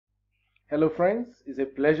Hello friends, it's a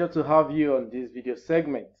pleasure to have you on this video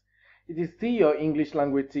segment. It is still your English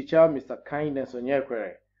language teacher, Mr. Kindness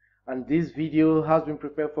Onyekwere, and this video has been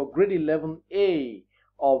prepared for grade 11A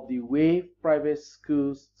of the WAVE private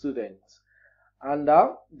school students. And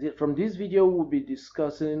from this video we'll be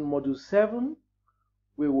discussing module 7.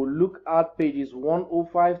 We will look at pages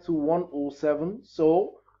 105 to 107,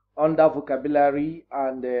 so under vocabulary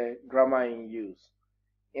and grammar in use.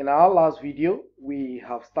 In our last video, we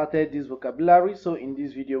have started this vocabulary, so in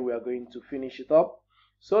this video we are going to finish it up.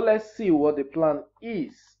 So let's see what the plan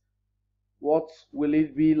is. What will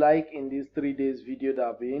it be like in these 3 days video that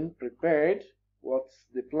have been prepared? What's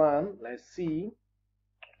the plan? Let's see.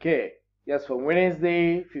 Okay, yes, for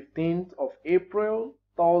Wednesday 15th of April,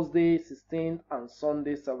 Thursday 16th, and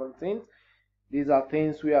Sunday 17th. These are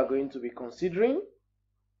things we are going to be considering.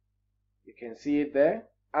 You can see it there.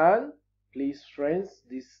 And please friends,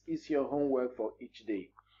 this is your homework for each day.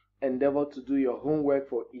 Endeavor to do your homework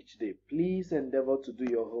for each day. Please endeavor to do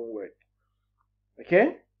your homework.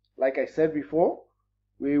 Okay, like I said before,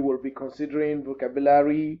 we will be considering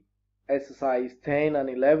vocabulary exercise 10 and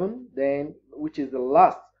 11, then which is the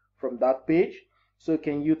last from that page. So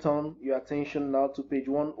can you turn your attention now to page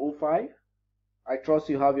 105? I trust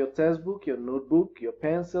you have your textbook, your notebook, your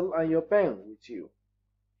pencil, and your pen with you.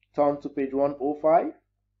 Turn to page 105.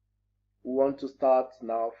 We want to start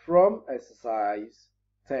now from exercise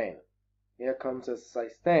 10. Here comes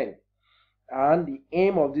exercise 10. And the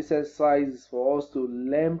aim of this exercise is for us to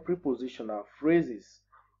learn prepositional phrases.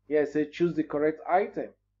 Here it says choose the correct item.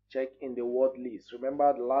 Check in the word list.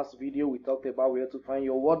 Remember the last video we talked about where to find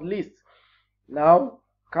your word list. Now,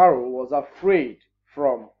 Carol was afraid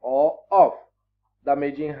from or of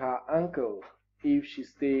damaging her ankle if she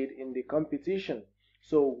stayed in the competition.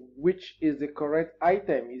 So, which is the correct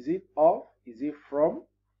item? Is it of? Is it from?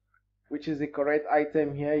 Which is the correct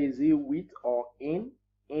item here? Is it with or in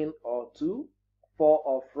or to, for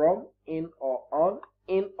or from, in or on,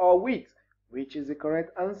 in or with? Which is the correct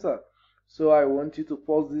answer? So, I want you to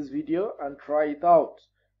pause this video and try it out.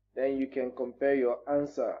 Then you can compare your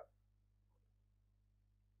answer.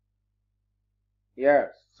 Yes,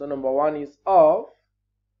 so number 1 is of.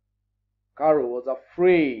 Carol was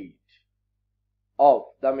afraid of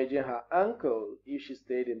damaging her ankle if she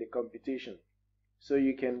stayed in the competition. So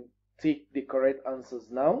you can tick the correct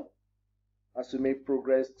answers now as we make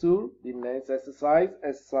progress to the next exercise,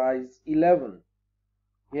 exercise 11.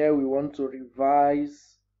 Here we want to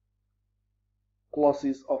revise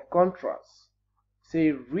clauses of contrast.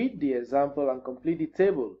 Say, read the example and complete the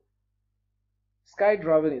table.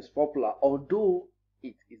 Skydiving is popular, although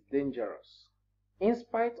it is dangerous. In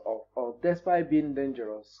spite of or despite being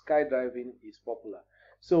dangerous, skydiving is popular.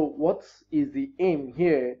 So what is the aim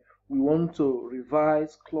here? We want to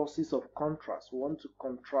revise clauses of contrast. We want to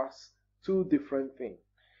contrast two different things.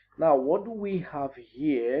 Now, what do we have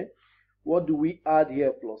here? What do we add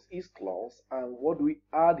here plus is clause? And what do we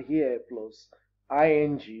add here plus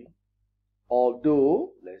ing?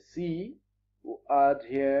 Although, let's see, we'll add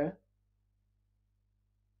here,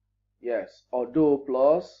 yes, although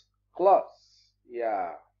plus clause.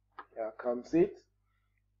 Yeah, here comes it.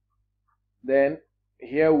 Then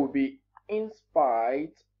here will be in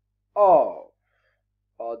spite of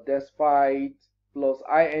or despite plus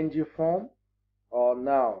ing form or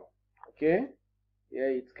noun. Okay, here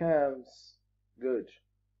it comes. Good.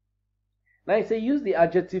 Now it says use the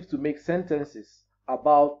adjective to make sentences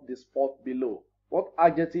about the sport below. What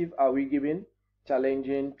adjective are we giving?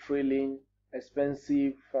 Challenging, thrilling,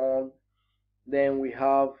 expensive, fun. Then we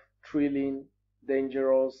have thrilling,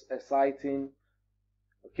 dangerous, exciting,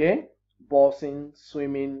 okay, boxing,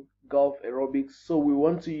 swimming, golf, aerobics. So we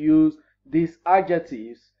want to use these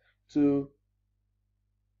adjectives to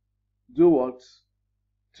do what?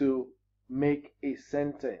 To make a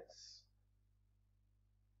sentence.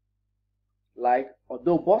 Like,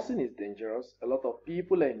 although boxing is dangerous, a lot of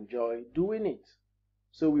people enjoy doing it.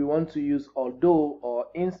 So we want to use although or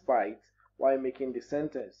in spite while making the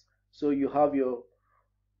sentence. So you have your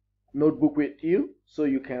notebook with you, so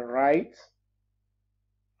you can write,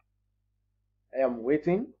 I am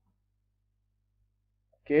waiting.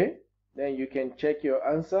 Okay, then you can check your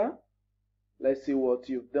answer. Let's see what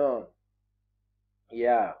you've done.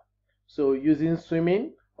 Yeah, so using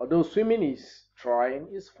swimming, although swimming is trying,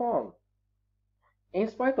 is fun. In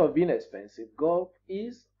spite of being expensive, golf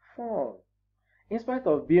is fun. In spite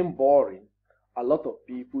of being boring, a lot of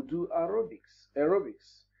people do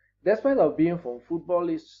aerobics. Despite of being fun, football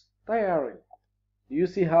is tiring. Do you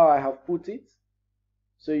see how I have put it?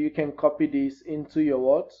 So you can copy this into your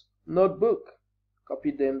what? Notebook.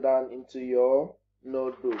 Copy them down into your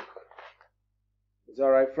notebook. Is that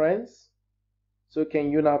right, friends? So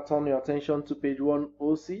can you now turn your attention to page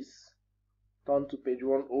 106? Turn to page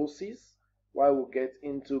 106 while we get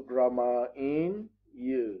into grammar in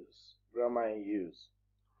use. Grammar in use.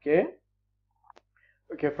 Okay?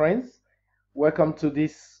 Okay, friends, welcome to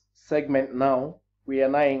this segment now. We are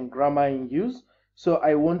now in grammar in use. So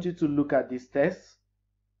I want you to look at this test,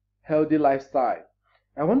 healthy lifestyle.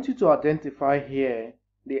 I want you to identify here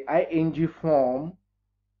the ing form,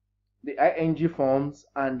 the ing forms,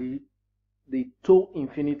 and the to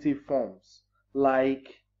infinitive forms,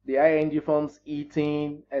 like the ing forms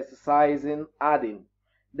eating, exercising, adding.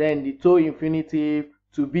 Then the to infinitive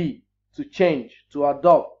to be, to change, to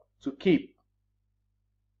adopt, to keep.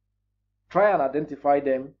 Try and identify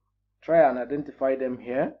them. Try and identify them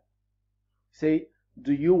here. Say,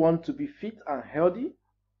 do you want to be fit and healthy?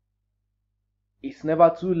 It's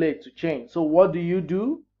never too late to change. So what do you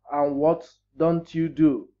do and what don't you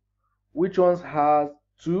do? Which ones has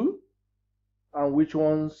to and which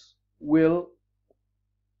ones will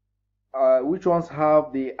which ones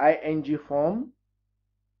have the ing form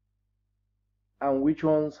and which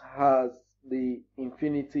ones has the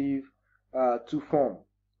infinitive to form.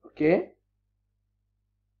 Okay,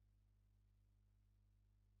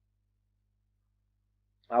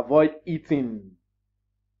 avoid eating.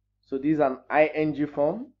 So this is an ing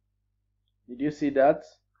form. Did you see that?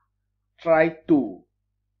 Try to.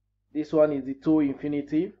 This one is the to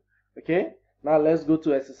infinitive. Okay, now let's go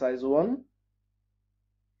to exercise 1.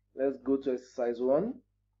 Let's go to exercise 1.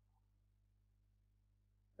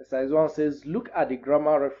 Exercise 1 says, look at the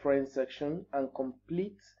grammar reference section and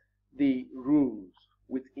complete the rules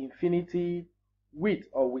with infinitive with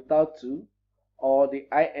or without to or the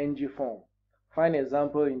ing form. Find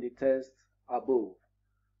example in the text above.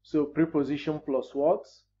 So preposition plus what?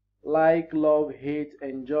 Like, love, hate,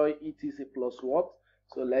 enjoy, etc. plus what?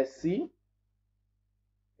 So let's see.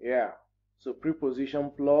 Yeah. So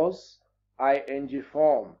preposition plus ing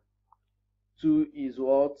form. To is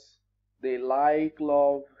what? The like,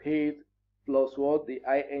 love, hate plus what? The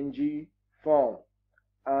ing form.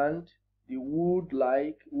 And the would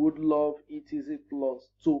like, would love, etc. plus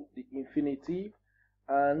to, the infinitive.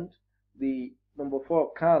 And the number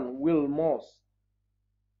 4, can, will, must,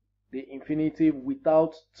 the infinitive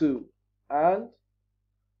without to. And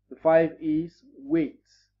the 5 is wait,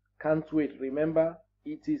 can't wait. Remember,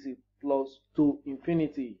 etc. plus to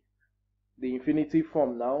infinitive. The infinitive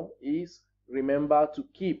form now is remember to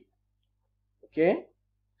keep. Okay,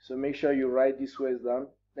 so make sure you write these words down.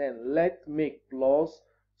 Then let make plus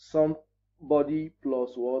somebody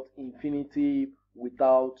plus what? Infinitive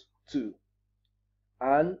without to.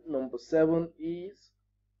 And number 7 is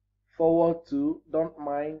forward to, don't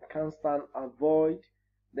mind, can't stand, avoid,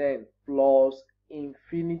 then plus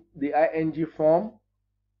infinite, the ing form,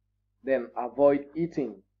 then avoid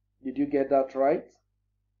eating. Did you get that right?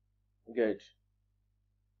 Good.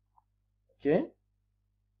 Okay,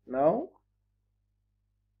 now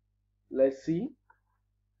let's see.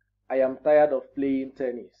 I am tired of playing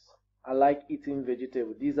tennis. I like eating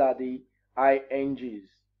vegetables. These are the ings.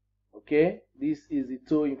 Okay, this is the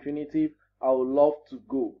to infinitive. I would love to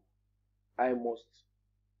go. I must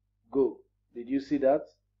go. Did you see that?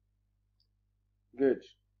 Good.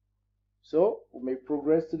 So we may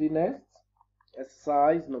progress to the next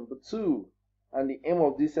exercise number 2. And the aim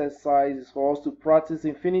of this exercise is for us to practice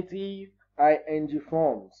infinitive ing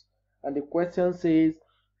forms. And the question says,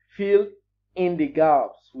 fill in the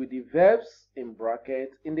gaps with the verbs in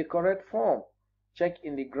brackets in the correct form. Check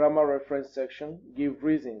in the grammar reference section. Give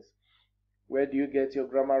reasons. Where do you get your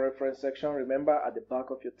grammar reference section? Remember, at the back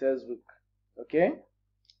of your textbook. Okay,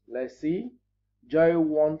 let's see. Joy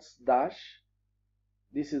wants dash.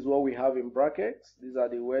 This is what we have in brackets. These are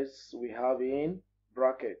the words we have in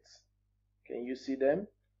brackets. Can you see them?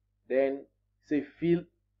 Then say fill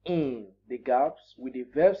in the gaps with the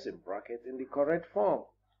verbs in brackets in the correct form.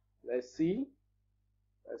 Let's see.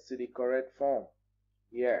 Let's see the correct form.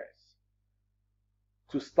 Yes.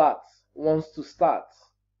 To start. Wants to start.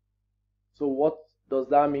 So what does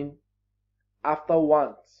that mean? After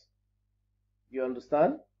wants. You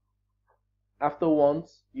understand? After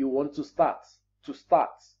wants, you want to start. To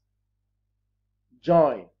start.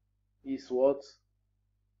 Join is what?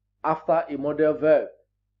 After a model verb.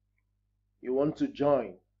 You want to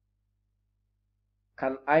join.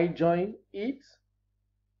 Can I join it?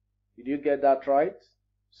 Did you get that right?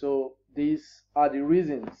 So these are the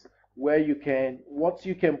reasons where you can, what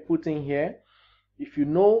you can put in here. If you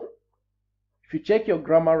know, if you check your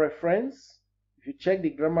grammar reference, if you check the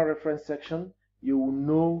grammar reference section, you will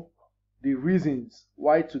know the reasons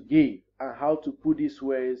why to give and how to put these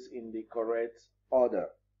words in the correct order.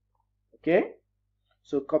 Okay?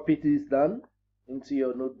 So copy this down. into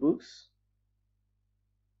your notebooks.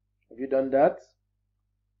 Have you done that?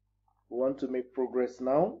 We want to make progress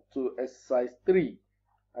now to exercise 3.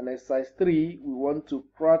 And exercise 3, we want to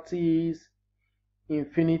practice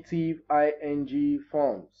infinitive ing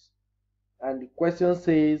forms. And the question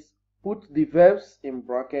says, put the verbs in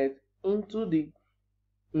bracket into the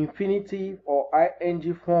infinitive or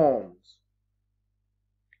ing forms.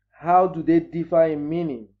 How do they differ in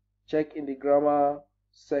meaning? Check in the grammar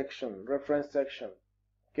section, reference section.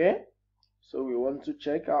 Okay, so we want to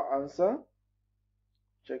check our answer.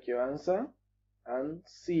 Check your answer and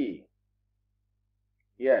see.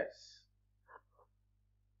 Yes,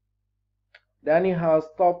 Danny has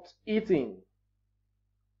stopped eating.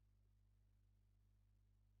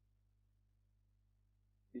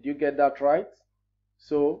 Did you get that right?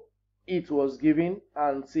 So it was given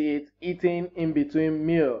and see it eating in between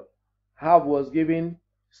meal. Have was given,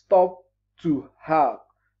 stop to have.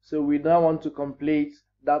 So we now want to complete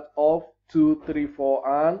that of 2, 3,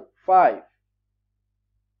 4, and 5.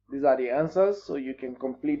 These are the answers, so you can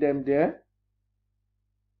complete them there.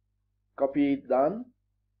 Copy it down.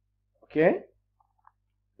 Okay.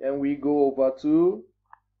 Then we go over to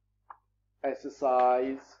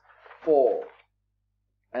exercise 4.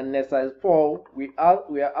 And exercise 4, we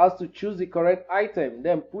are asked to choose the correct item,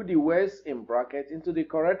 then put the words in bracket into the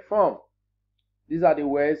correct form. These are the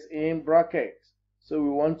words in bracket, so we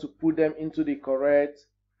want to put them into the correct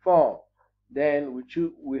form. Then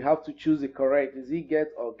we have to choose the correct. Is it get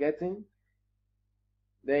or getting?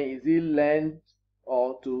 Then is it lend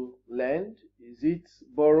or to lend? Is it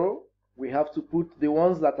borrow? We have to put the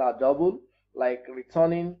ones that are double, like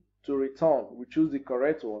returning to return. We choose the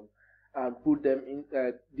correct one and put them in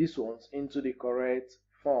these ones into the correct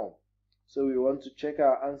form. So we want to check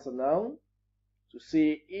our answer now to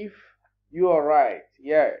see if you are right.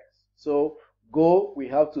 Yes. So go, we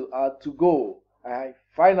have to add to go. I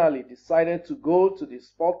finally decided to go to the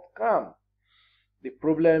sport camp. The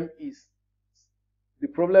problem is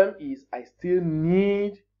I still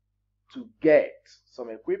need to get some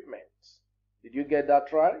equipment. Did you get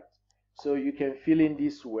that right? So you can fill in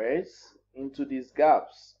these words into these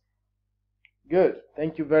gaps. Good.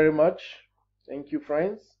 Thank you very much. Thank you,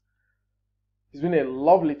 friends. It's been a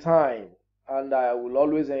lovely time, and I will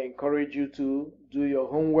always encourage you to do your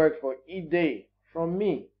homework for each day from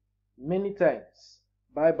me. Many thanks.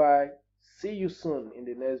 Bye bye. See you soon in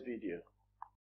the next video.